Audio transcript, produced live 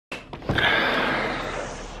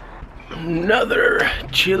Another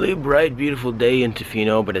chilly, bright, beautiful day in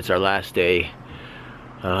Tofino, but it's our last day.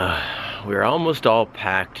 We're almost all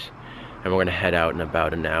packed and we're gonna head out in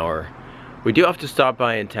about an hour. We do have to stop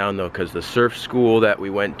by in town though, because the surf school that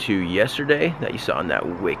we went to yesterday, that you saw in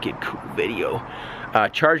that wicked cool video,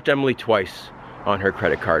 charged Emily twice on her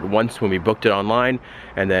credit card. Once when we booked it online,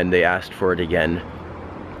 and then they asked for it again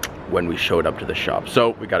when we showed up to the shop.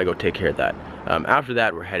 So we gotta go take care of that. After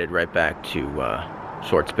that, we're headed right back to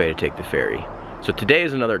Swartz Bay to take the ferry. So today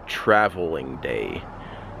is another traveling day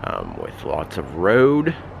with lots of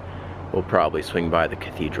road. We'll probably swing by the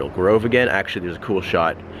Cathedral Grove again. Actually, there's a cool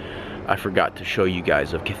shot I forgot to show you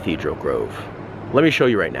guys of Cathedral Grove. Let me show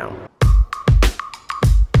you right now.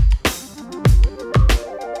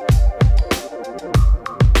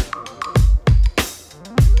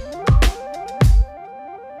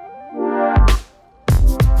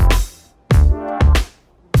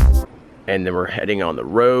 And then we're heading on the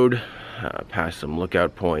road, past some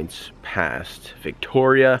lookout points, past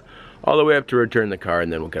Victoria, all the way up to return the car,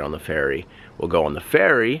 and then we'll get on the ferry. We'll go on the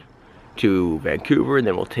ferry to Vancouver, and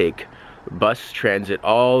then we'll take bus transit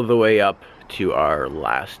all the way up to our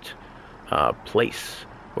last place,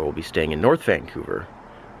 where we'll be staying in North Vancouver,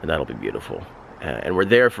 and that'll be beautiful. And we're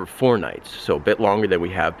there for 4 nights, so a bit longer than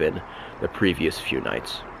we have been the previous few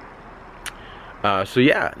nights. So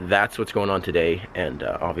yeah, that's what's going on today, and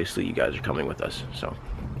obviously you guys are coming with us, so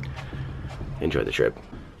enjoy the trip.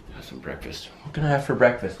 Have some breakfast. What can I have for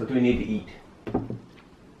breakfast? What do we need to eat?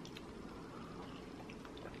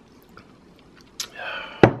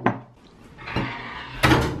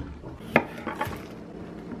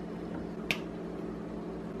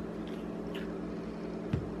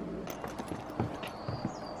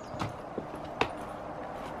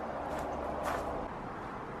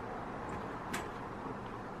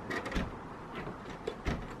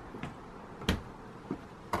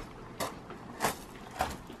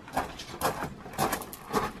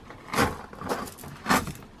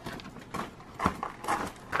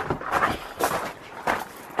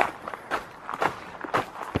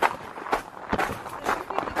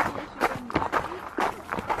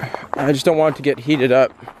 I just don't want it to get heated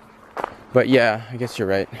up. But yeah, I guess you're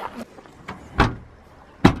right. Look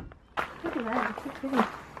at that, it's so pretty.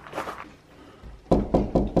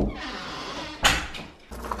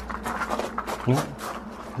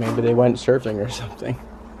 Maybe they went surfing or something.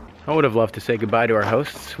 I would have loved to say goodbye to our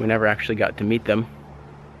hosts. We never actually got to meet them.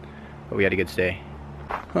 But we had a good stay.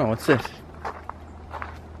 Oh, what's this?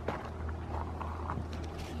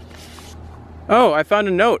 Oh, I found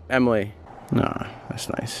a note, Emily. No, that's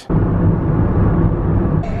nice.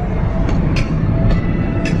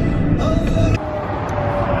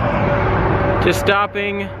 Just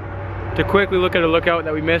stopping to quickly look at a lookout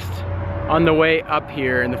that we missed on the way up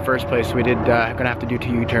here in the first place. We did gonna have to do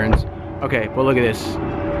 2 U-turns. Okay, well look at this.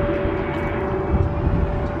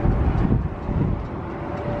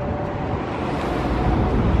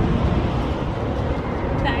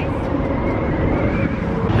 Nice.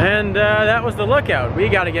 And that was the lookout. We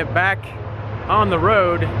gotta get back on the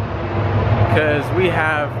road because we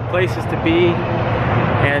have places to be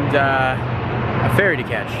and a ferry to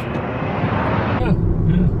catch.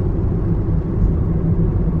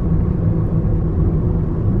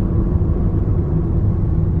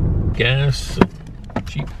 Gas,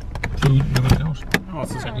 cheap food, and everything else. Oh,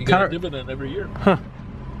 it's you got a dividend every year. Huh.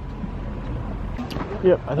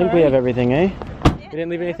 Yep, I think we have everything, eh? Yeah. We didn't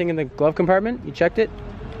leave anything in the glove compartment? You checked it?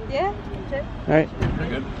 Yeah, check. Alright. Very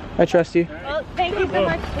good. I trust you. Well, thank you so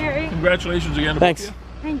much, Terry. Congratulations again. Thanks.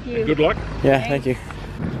 Thank you. And good luck. Yeah, thank you.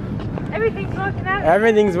 Everything's working out.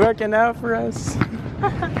 Everything's working out for us.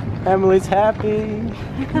 Emily's happy.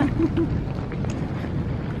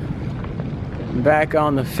 Back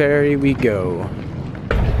on the ferry we go.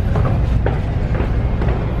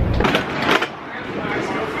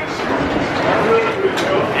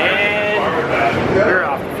 And we're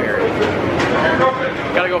off the ferry.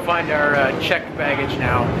 Gotta go find our checked baggage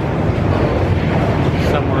now.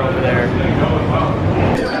 Somewhere over there.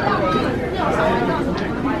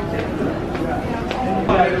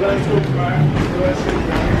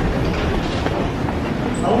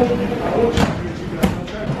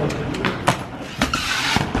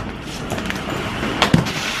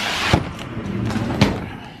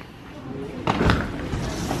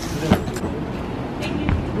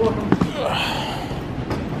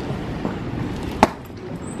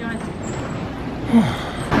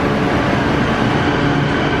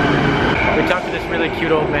 We talked to this really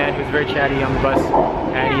cute old man who's very chatty on the bus,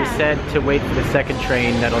 and he said to wait for the second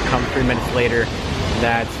train that'll come 3 minutes later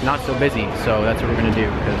that's not so busy. So that's what we're gonna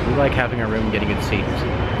do, because we like having our room and getting good seats. So,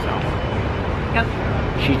 Yep.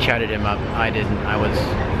 She chatted him up. I didn't. I was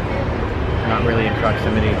not really in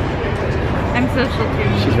proximity. I'm social too.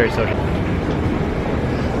 She's very social.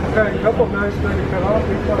 Got a couple nice things to cut off.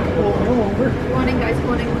 We thought to pull them over. Morning, guys.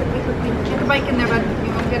 Morning. Quickly. Get the bike in there, bud.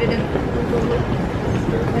 You won't get it in.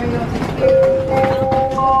 There you go. Thank you.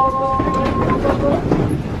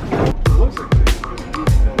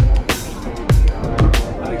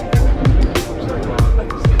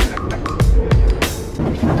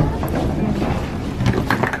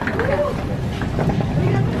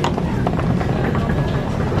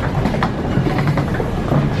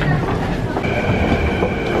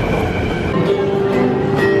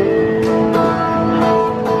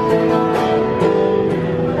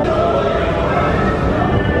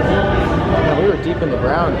 Deep in the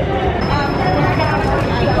ground.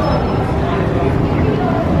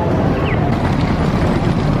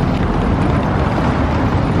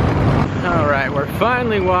 All right, we're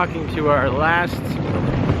finally walking to our last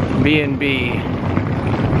B&B.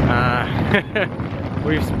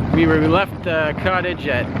 We left the cottage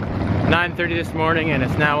at 9:30 this morning, and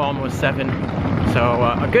it's now almost 7. So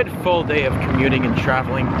a good full day of commuting and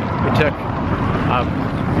traveling. We took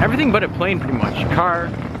everything but a plane, pretty much. Car,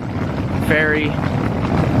 ferry,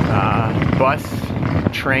 bus,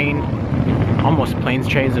 train, almost planes,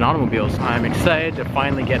 trains, and automobiles. I'm excited to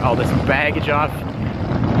finally get all this baggage off.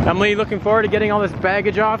 Emily, looking forward to getting all this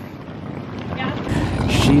baggage off? Yeah.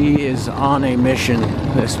 She is on a mission,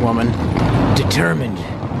 this woman. Determined,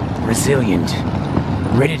 resilient,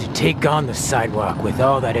 ready to take on the sidewalk with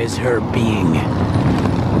all that is her being.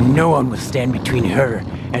 No one will stand between her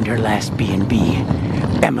and her last B&B,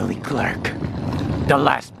 Emily Clark. The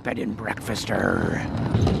last bed and breakfaster.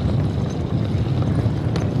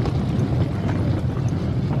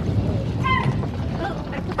 Oh,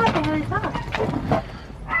 I forgot they had off.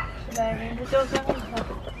 Should I ring the doorbell?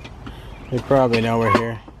 They probably know we're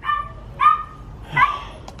here.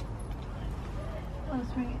 Oh,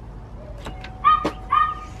 let's ring it.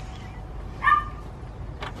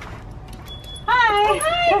 Hi! Oh,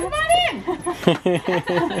 hi, come on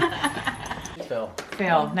in!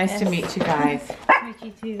 Phil, nice to meet you guys. Meet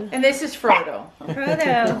you too. And this is Frodo.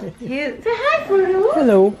 Frodo. Cute. Say hi, Frodo.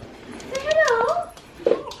 Hello. Say hello.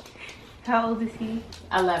 How old is he?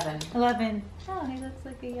 11. 11. Oh, he looks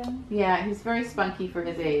like a young. Yeah, he's very spunky for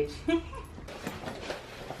his age.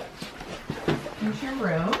 Here's your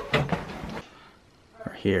room.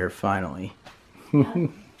 We're here finally.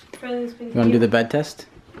 Frodo's pretty You want to do the bed test?